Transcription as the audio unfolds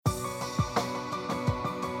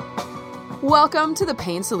Welcome to the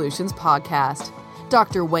Pain Solutions Podcast.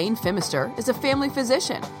 Dr. Wayne Phimister is a family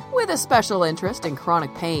physician with a special interest in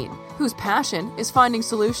chronic pain, whose passion is finding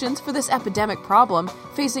solutions for this epidemic problem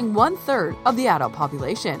facing 1/3 of the adult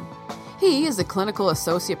population. He is a clinical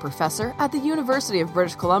associate professor at the University of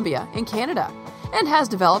British Columbia in Canada and has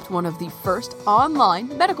developed one of the first online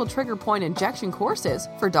medical trigger point injection courses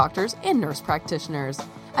for doctors and nurse practitioners,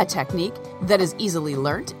 a technique that is easily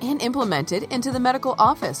learnt and implemented into the medical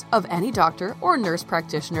office of any doctor or nurse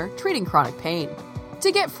practitioner treating chronic pain.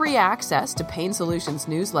 To get free access to Pain Solutions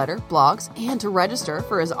newsletter, blogs, and to register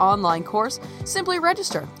for his online course, simply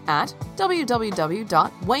register at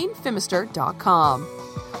www.waynephimister.com.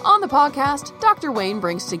 On the podcast, Dr. Wayne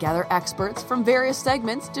brings together experts from various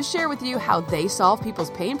segments to share with you how they solve people's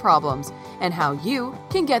pain problems and how you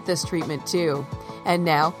can get this treatment too. And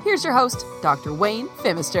now, here's your host, Dr. Wayne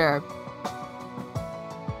Phimister.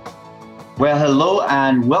 Well, hello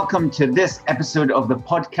and welcome to this episode of the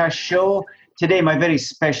podcast show. Today, my very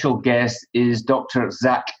special guest is Dr.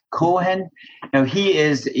 Zach Cohen. Now, he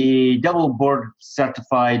is a double board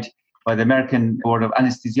certified by the American Board of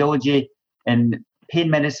Anesthesiology in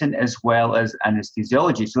pain medicine as well as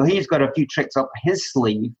anesthesiology. So he's got a few tricks up his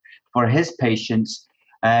sleeve for his patients.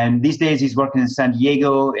 And these days he's working in San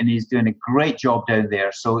Diego and he's doing a great job down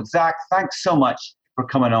there. So Zach, thanks so much for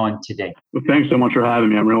coming on today. Well, thanks so much for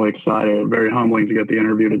having me. I'm really excited. Very humbling to get the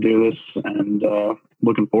interview to do this and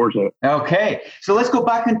looking forward to it. Okay, so let's go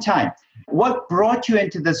back in time. What brought you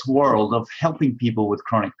into this world of helping people with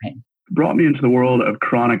chronic pain? Brought me into the world of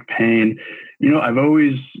chronic pain. You know,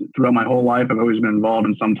 throughout my whole life, I've always been involved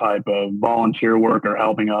in some type of volunteer work or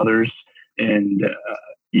helping others. And,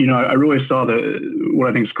 I really saw what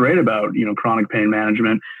I think is great about, chronic pain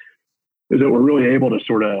management is that we're really able to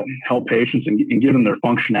sort of help patients and give them their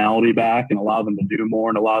functionality back and allow them to do more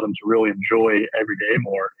and allow them to really enjoy every day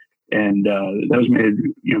more. And that was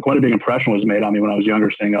made, quite a big impression was made on me when I was younger,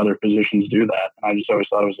 seeing other physicians do that. And I just always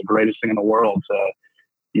thought it was the greatest thing in the world to,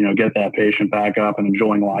 get that patient back up and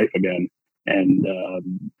enjoying life again. And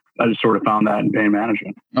I just sort of found that in pain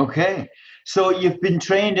management. Okay. So you've been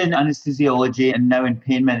trained in anesthesiology and now in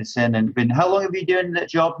pain medicine. And how long have you been doing that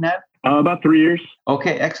job now? About 3 years.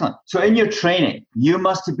 Okay, excellent. So in your training, you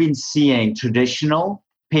must have been seeing traditional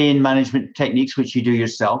pain management techniques, which you do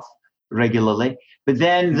yourself regularly. But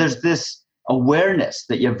then there's this awareness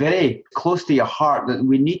that you're very close to your heart that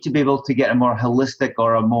we need to be able to get a more holistic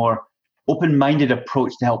or a more open-minded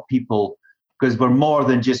approach to help people because we're more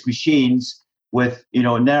than just machines with,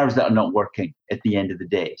 nerves that are not working at the end of the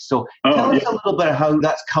day. So tell us a little bit of how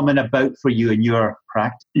that's coming about for you in your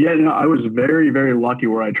practice. Yeah, I was very, very lucky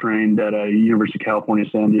where I trained at a University of California,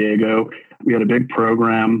 San Diego. We had a big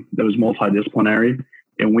program that was multidisciplinary,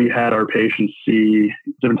 and we had our patients see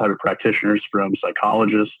different type of practitioners from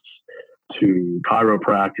psychologists to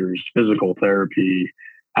chiropractors, physical therapy,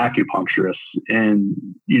 acupuncturists. And,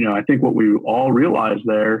 I think what we all realized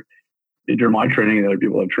there during my training and other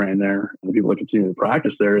people have trained there, and the people that continue to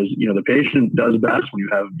practice there is, the patient does best when you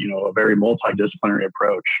have, a very multidisciplinary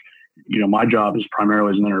approach. My job is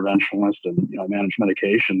primarily as an interventionalist and, manage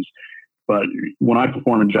medications. But when I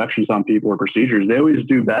perform injections on people or procedures, they always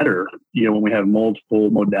do better, when we have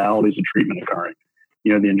multiple modalities of treatment occurring.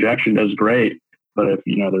 The injection does great, but if,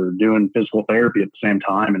 they're doing physical therapy at the same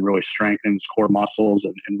time and really strengthens core muscles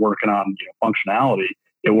and working on functionality,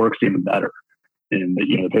 it works even better. And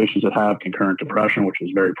the patients that have concurrent depression, which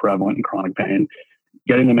is very prevalent in chronic pain,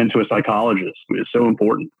 getting them into a psychologist is so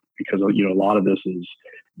important because, a lot of this is,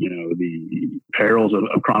 the perils of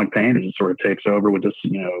chronic pain as it sort of takes over with this,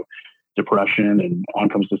 depression and on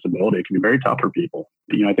comes disability. It can be very tough for people.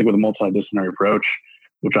 I think with a multidisciplinary approach,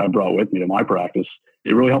 which I brought with me to my practice,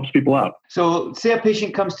 it really helps people out. So say a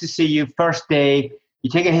patient comes to see you first day, you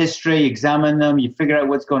take a history, you examine them, you figure out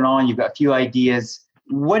what's going on, you've got a few ideas.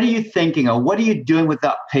 What are you thinking or what are you doing with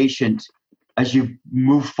that patient as you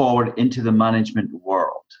move forward into the management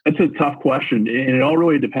world? It's a tough question. And it all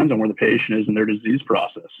really depends on where the patient is in their disease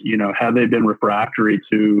process. Have they been refractory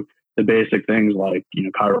to the basic things like,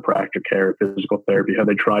 chiropractic care, physical therapy? Have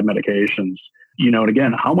they tried medications? And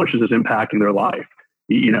again, how much is this impacting their life?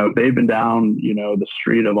 If they've been down, the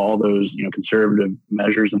street of all those, conservative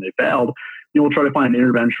measures and they failed, we'll try to find an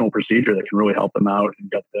interventional procedure that can really help them out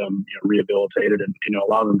and get them rehabilitated and,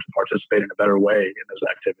 allow them to participate in a better way in those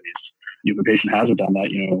activities. If a patient hasn't done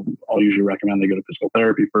that, I'll usually recommend they go to physical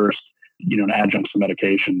therapy first, and adjuncts to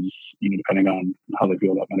medications, depending on how they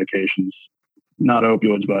feel about medications. Not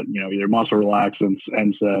opioids, but, either muscle relaxants,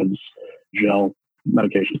 NSAIDs, gel,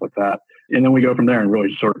 medications like that. And then we go from there and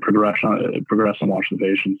really sort of progress and watch the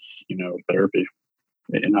patient's, therapy.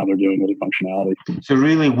 in how they're doing with their functionality. So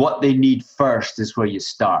really what they need first is where you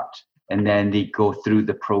start, and then they go through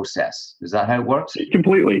the process. Is that how it works?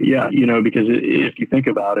 Completely, yeah. Because if you think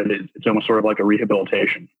about it, it's almost sort of like a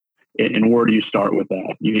rehabilitation. And where do you start with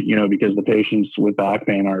that? Because the patients with back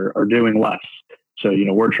pain are doing less. So,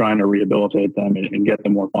 we're trying to rehabilitate them and get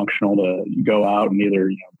them more functional to go out and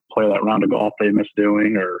either, play that round of golf they miss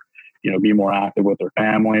doing, or, be more active with their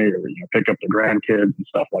family, or, pick up their grandkids and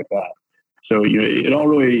stuff like that. So, it all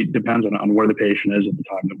really depends on where the patient is at the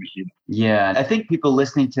time that we see them. Yeah. I think people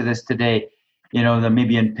listening to this today, they may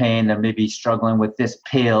be in pain, they may be struggling with this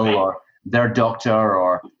pill or their doctor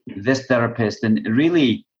or this therapist. And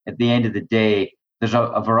really, at the end of the day, there's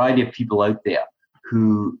a variety of people out there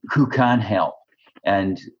who can help.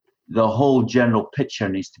 And the whole general picture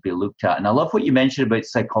needs to be looked at. And I love what you mentioned about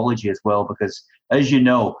psychology as well, because as you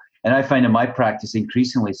know, and I find in my practice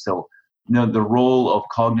increasingly so, the role of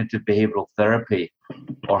cognitive behavioral therapy,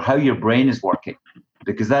 or how your brain is working,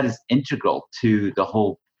 because that is integral to the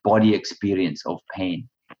whole body experience of pain.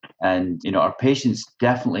 And, our patients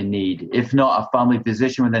definitely need, if not a family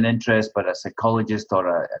physician with an interest, but a psychologist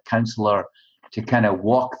or a counselor to kind of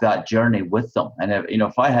walk that journey with them. And,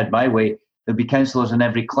 if I had my way, there'd be counselors in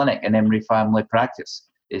every clinic and every family practice.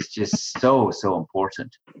 It's just so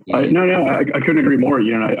important. I couldn't agree more.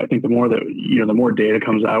 I think the more that, the more data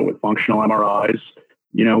comes out with functional MRIs,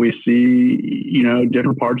 we see,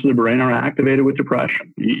 different parts of the brain are activated with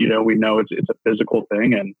depression. We know it's a physical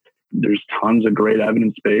thing, and there's tons of great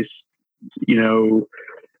evidence-based,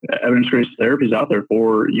 evidence-based therapies out there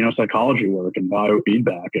for, psychology work and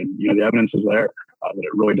biofeedback. And, the evidence is there that it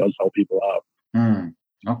really does help people out.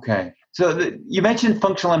 Okay. So you mentioned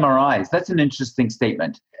functional MRIs. That's an interesting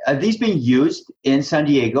statement. Are these being used in San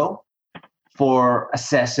Diego for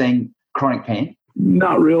assessing chronic pain?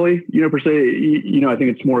 Not really, per se. I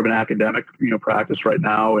think it's more of an academic, practice right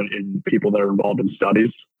now, and people that are involved in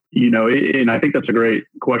studies. And I think that's a great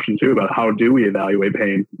question too about how do we evaluate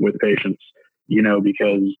pain with patients,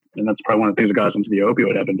 because, and that's probably one of the things that got us into the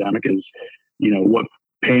opioid epidemic is, what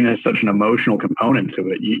pain has such an emotional component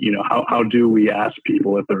to it. How do we ask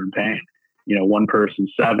people if they're in pain? One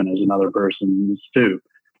person's 7 is another person's 2.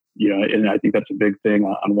 And I think that's a big thing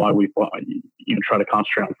on why we try to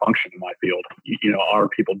concentrate on function in my field. Are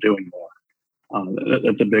people doing more?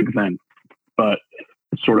 That's a big thing. But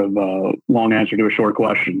it's sort of a long answer to a short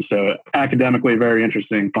question. So academically, very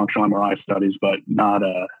interesting functional MRI studies, but not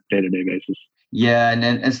a day-to-day basis. Yeah, and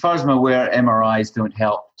then as far as I'm aware, MRIs don't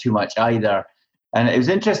help too much either. And it was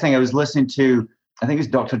interesting. I was listening to, I think it was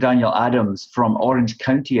Dr. Daniel Adams from Orange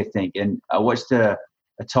County, I think, and I watched a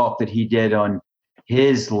talk that he did on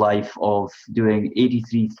his life of doing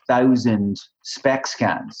 83,000 SPECT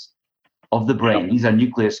scans of the brain. These are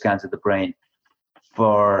nuclear scans of the brain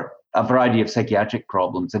for a variety of psychiatric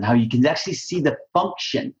problems, and how you can actually see the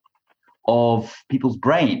function of people's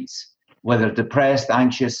brains, whether depressed,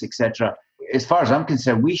 anxious, etc. As far as I'm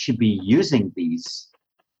concerned, we should be using these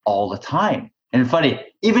all the time. And funny,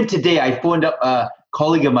 even today, I phoned up a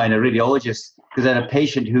colleague of mine, a radiologist, because I had a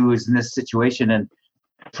patient who was in this situation and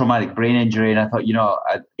traumatic brain injury. And I thought,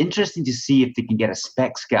 interesting to see if they can get a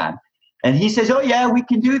SPECT scan. And he says, oh, yeah, we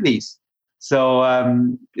can do these. So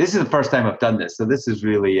this is the first time I've done this. So this is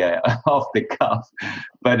really off the cuff.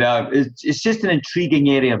 But it's just an intriguing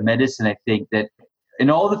area of medicine, I think, that in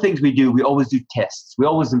all the things we do, we always do tests. We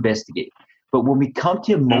always investigate. But when we come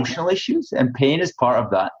to emotional issues, and pain is part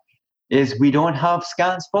of that, is we don't have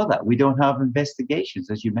scans for that. We don't have investigations,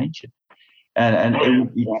 as you mentioned. And it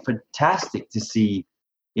would be fantastic to see,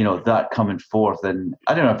 that coming forth. And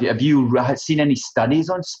I don't know, have you seen any studies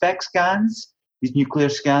on SPECT scans, these nuclear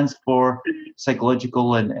scans for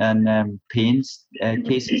psychological and pain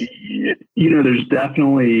cases? There's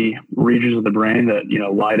definitely regions of the brain that,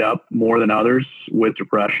 light up more than others with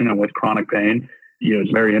depression and with chronic pain.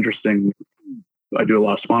 It's very interesting. I do a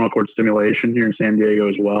lot of spinal cord stimulation here in San Diego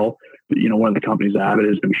as well. But, one of the companies, Abbott,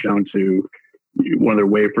 has been shown to, one of their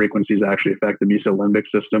wave frequencies actually affect the mesolimbic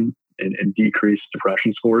system and decrease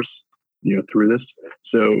depression scores, through this.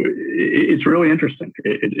 So it's really interesting.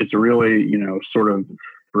 It's a really, sort of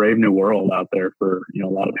brave new world out there for, a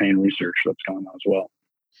lot of pain research that's going on as well.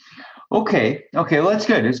 Okay. Well, that's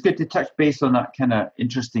good. It's good to touch base on that kind of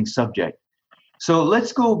interesting subject. So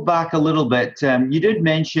let's go back a little bit. You did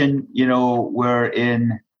mention, we're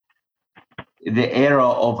in the era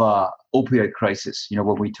of a opioid crisis,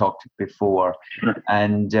 when we talked before. Sure.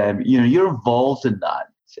 And, you're involved in that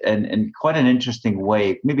in quite an interesting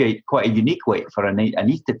way, maybe quite a unique way for an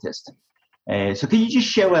anesthetist. So can you just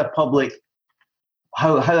share with the public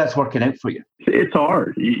how that's working out for you? It's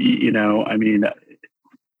hard.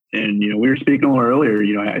 And, we were speaking a little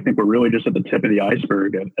earlier, I think we're really just at the tip of the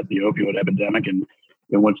iceberg at the opioid epidemic and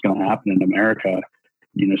what's going to happen in America.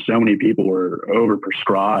 So many people were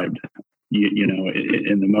overprescribed,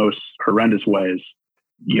 in the most horrendous ways.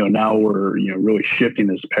 Now we're, really shifting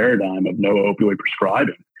this paradigm of no opioid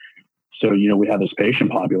prescribing. So, we have this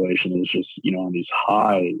patient population that's just, on these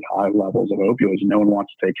high levels of opioids, and no one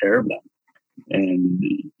wants to take care of them. And,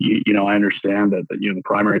 I understand that, the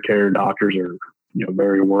primary care doctors are,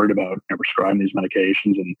 very worried about prescribing these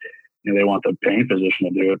medications, and, they want the pain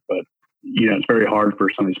physician to do it. But, it's very hard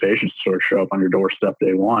for some of these patients to sort of show up on your doorstep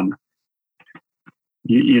day one,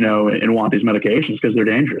 and want these medications because they're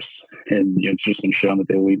dangerous. And it's just been shown that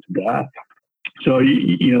they lead to death. So,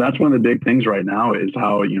 that's one of the big things right now is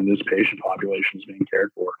how, this patient population is being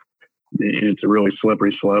cared for. And it's a really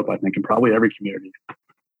slippery slope, I think, in probably every community.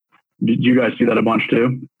 Did you guys see that a bunch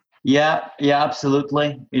too? Yeah,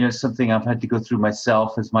 absolutely. Something I've had to go through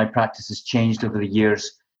myself as my practice has changed over the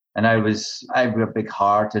years. And I have a big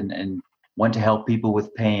heart and want to help people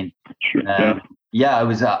with pain. Sure. I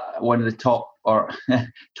was one of the top, or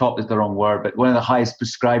top is the wrong word, but one of the highest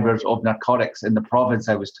prescribers of narcotics in the province,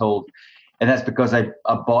 I was told. And that's because I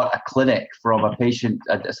bought a clinic from a patient,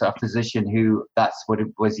 a physician who that's what it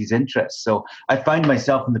was his interest. So I found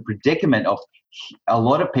myself in the predicament of a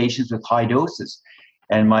lot of patients with high doses.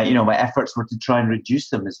 And my efforts were to try and reduce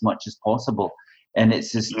them as much as possible. And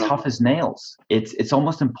it's as tough as nails. It's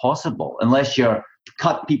almost impossible unless you're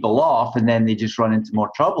cut people off and then they just run into more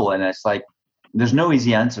trouble. And it's like, there's no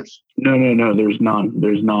easy answers. No, there's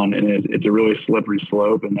none. And it's a really slippery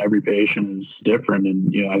slope, and every patient is different. And,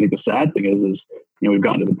 I think the sad thing is we've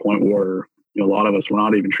gotten to the point where, a lot of us, we're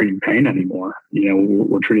not even treating pain anymore.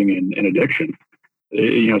 We're treating an addiction.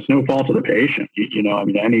 It's no fault of the patient.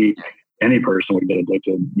 Any person would get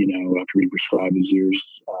addicted, after being prescribed these years.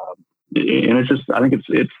 And it's just, I think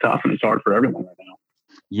it's tough and it's hard for everyone right now.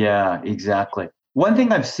 Yeah, exactly. One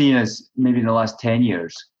thing I've seen is maybe in the last 10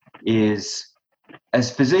 years is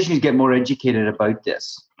as physicians get more educated about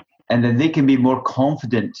this, and then they can be more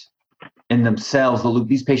confident in themselves that, look,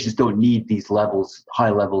 these patients don't need these high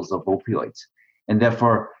levels of opioids. And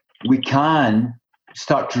therefore we can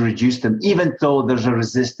start to reduce them, even though there's a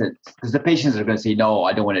resistance, because the patients are going to say, no,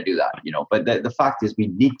 I don't want to do that, but the fact is we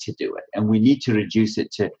need to do it, and we need to reduce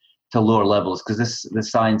it to lower levels, because the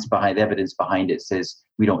science behind, the evidence behind it says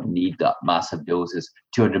we don't need that massive doses,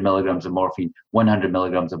 200 milligrams of morphine, 100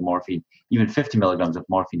 milligrams of morphine, even 50 milligrams of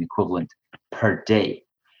morphine equivalent per day.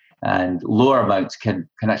 And lower amounts can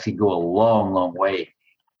actually go a long, long way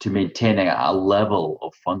to maintaining a level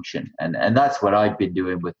of function. And that's what I've been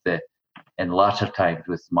doing in latter times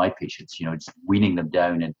with my patients, just weaning them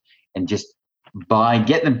down and just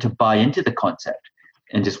get them to buy into the concept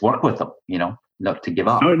and just work with them, not to give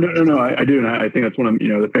up. No, I do. And I think that's one of,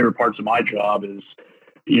 the favorite parts of my job is,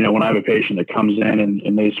 when I have a patient that comes in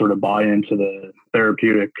and they sort of buy into the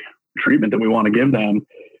therapeutic treatment that we want to give them,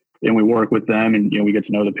 and we work with them and, we get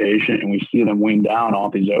to know the patient and we see them wean down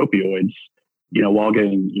off these opioids, while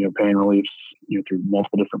getting, pain reliefs, through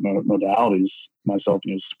multiple different modalities, myself,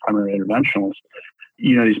 as primary interventionalist,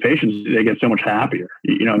 these patients, they get so much happier.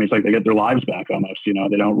 It's like they get their lives back almost. They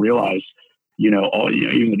don't realize,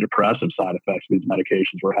 even the depressive side effects of these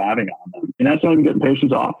medications we're having on them. And that's not even getting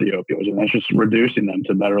patients off the opioids, and that's just reducing them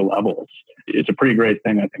to better levels. It's a pretty great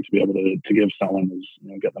thing, I think, to be able to give someone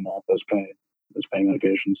is, get them off those pain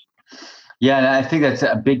medications. Yeah, and I think that's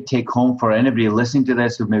a big take home for anybody listening to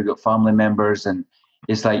this who've maybe got family members, and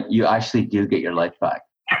it's like you actually do get your life back.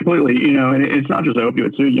 Completely, and it's not just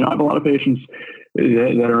opioids too. I have a lot of patients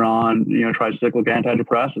that are on, tricyclic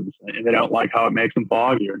antidepressants, and they don't like how it makes them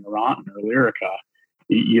foggy, or Neurontin or Lyrica,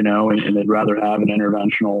 and they'd rather have an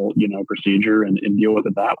interventional, procedure and deal with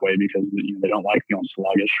it that way because, they don't like feeling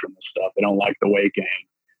sluggish from this stuff. They don't like the weight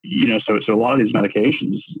gain, so a lot of these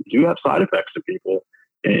medications do have side effects to people,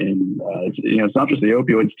 and it's not just the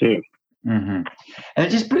opioids too. Mm-hmm.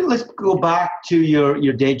 And let's go back to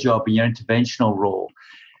your day job and your interventional role.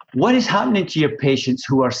 What is happening to your patients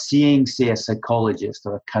who are seeing, say, a psychologist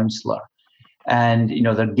or a counselor, and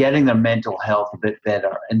they're getting their mental health a bit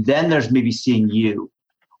better, and then there's maybe seeing you?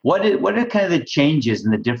 What are kind of the changes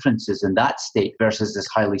and the differences in that state versus this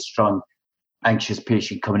highly strung, anxious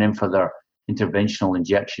patient coming in for their interventional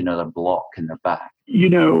injection or their block in their back?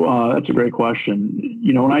 That's a great question.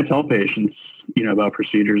 When I tell patients, about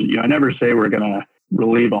procedures, I never say we're going to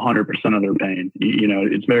relieve 100% of their pain.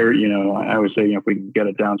 It's very, I always say, if we can get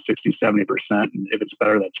it down 60, 70%, and if it's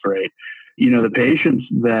better, that's great. The patients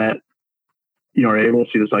that, are able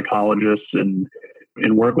to see the psychologists and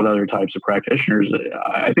work with other types of practitioners,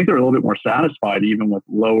 I think they're a little bit more satisfied, even with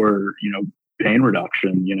lower, pain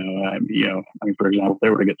reduction. For example, if they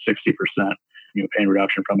were to get 60%, pain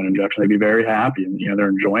reduction from an injection, they'd be very happy, and they're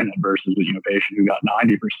enjoying it versus a patient who got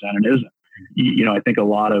 90% and isn't. I think a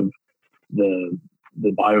lot of the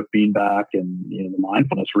biofeedback and the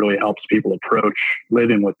mindfulness really helps people approach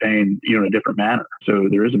living with pain in a different manner. So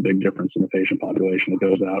there is a big difference in the patient population that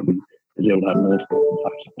goes out and is able to have multiple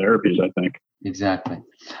types of therapies, I think. Exactly.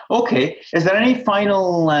 Okay. Is there any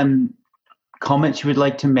final comments you would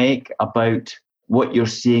like to make about what you're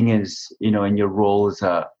seeing in your role as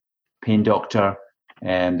a pain doctor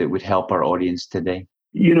that would help our audience today?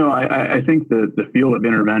 I think the field of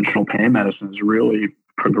interventional pain medicine is really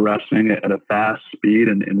progressing at a fast speed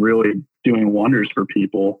and really doing wonders for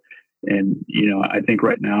people. And, I think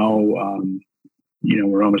right now,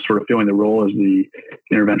 we're almost sort of filling the role as the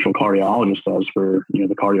interventional cardiologist does for,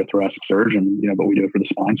 the cardiothoracic surgeon, but we do it for the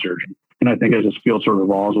spine surgeon. And I think as this field sort of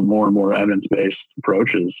evolves with more and more evidence-based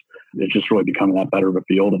approaches, it's just really becoming that better of a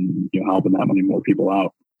field and, helping that many more people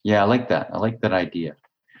out. Yeah, I like that. I like that idea.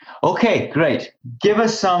 Okay, great. Give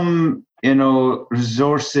us some,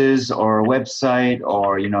 resources or a website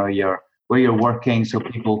or, where you're working so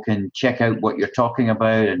people can check out what you're talking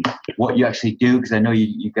about and what you actually do, because I know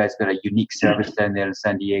you guys got a unique service down there in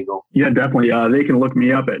San Diego. Yeah, definitely. They can look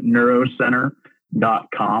me up at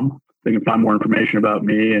neurocenter.com. They can find more information about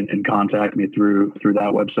me and contact me through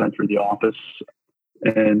that website, through the office.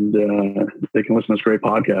 And they can listen to this great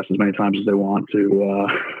podcast as many times as they want to.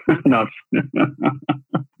 That's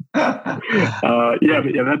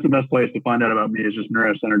the best place to find out about me is just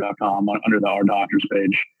neurocenter.com under the Our Doctors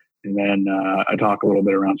page. And then I talk a little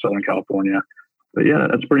bit around Southern California. But yeah,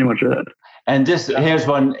 that's pretty much it. And here's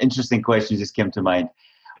one interesting question just came to mind.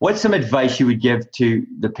 What's some advice you would give to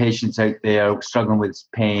the patients out there struggling with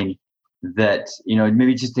pain that,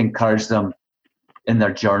 maybe just encourage them in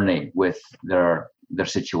their journey with their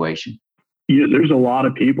situation? There's a lot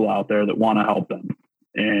of people out there that want to help them.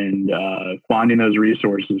 And finding those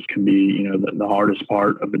resources can be, the hardest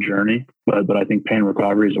part of the journey. But I think pain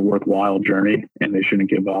recovery is a worthwhile journey, and they shouldn't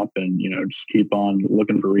give up. And just keep on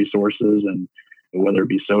looking for resources, and whether it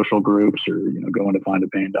be social groups or going to find a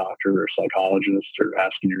pain doctor or psychologist or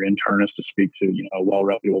asking your internist to speak to a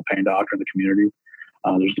well-reputable pain doctor in the community.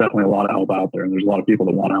 There's definitely a lot of help out there, and there's a lot of people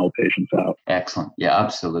that want to help patients out. Excellent. Yeah,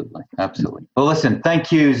 absolutely. Absolutely. Well, listen,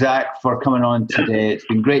 thank you, Zach, for coming on today. It's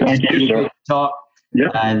been great to see you, great to talk. Yeah.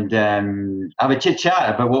 And have a chit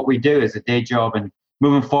chat about what we do as a day job and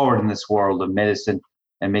moving forward in this world of medicine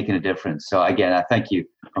and making a difference. So again, I thank you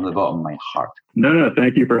from the bottom of my heart. No,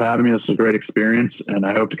 thank you for having me. This is a great experience, and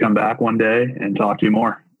I hope to come back one day and talk to you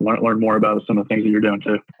more. Learn more about some of the things that you're doing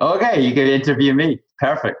too. Okay, you can interview me.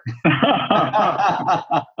 Perfect.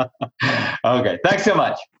 Okay, thanks so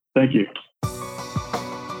much. Thank you.